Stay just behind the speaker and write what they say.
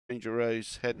Ranger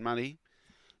Rose had money,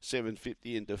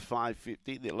 7.50 into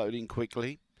 5.50. They're loading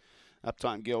quickly.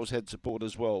 Uptime Girls had support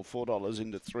as well, $4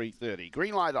 into 3.30.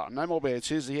 Green light on, no more bets.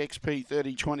 Here's the XP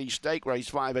 3020 stake, race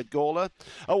 5 at Gawler.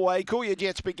 Away, Cool Your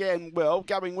Jets began well.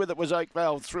 Going with it was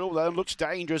Oakvale Thrill, though. Looks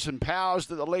dangerous and powers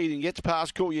to the lead and gets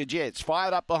past Cool Your Jets.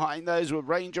 Fired up behind those with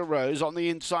Ranger Rose. On the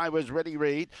inside was Ready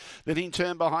Reed. Then in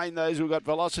turn behind those we've got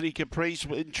Velocity Caprice.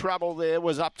 In trouble there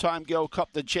was Uptime Girl,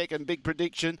 Cop the Check and Big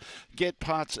Prediction. Gets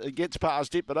past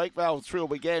it, but Oakvale Thrill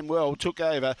began well, took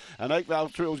over, and Oakvale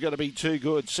Thrill is going to be too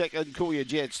good. Second, Cool Your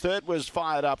Jets. Third was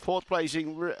Fired Up. Fourth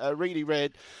placing, Reedy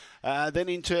Red. Then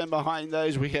in turn behind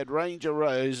those we had Ranger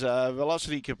Rose,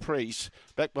 Velocity Caprice.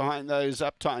 Back behind those,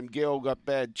 Uptime Girl got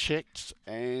bad checks,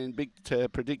 and Big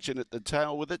Prediction at the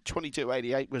tail with it.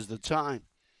 22.88 was the time.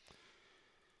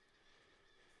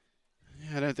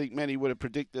 I don't think many would have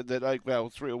predicted that Oakvale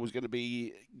Thrill was going to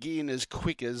be gearing as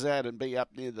quick as that and be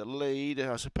up near the lead.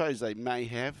 I suppose they may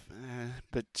have,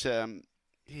 but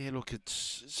yeah, look,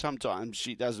 it's sometimes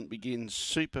she doesn't begin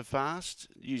super fast,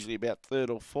 usually about third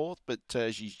or fourth, but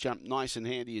she's jumped nice and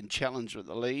handy and challenged with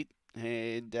the lead,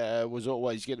 and was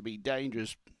always going to be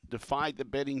dangerous. Defied the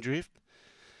betting drift.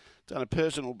 Done a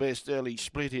personal best early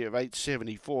split here of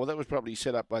 8.74. That was probably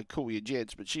set up by Cool Your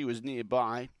Jets, but she was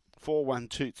nearby.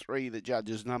 4.123, the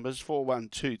judges' numbers.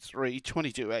 4.123,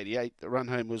 22.88. The run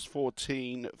home was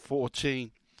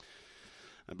 14.14.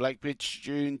 Black Bitch,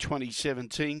 June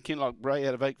 2017. Kinloch Bray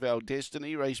out of Oakvale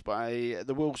Destiny, raced by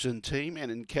the Wilson team. And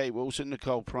in K. Wilson,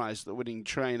 Nicole Price, the winning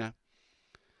trainer.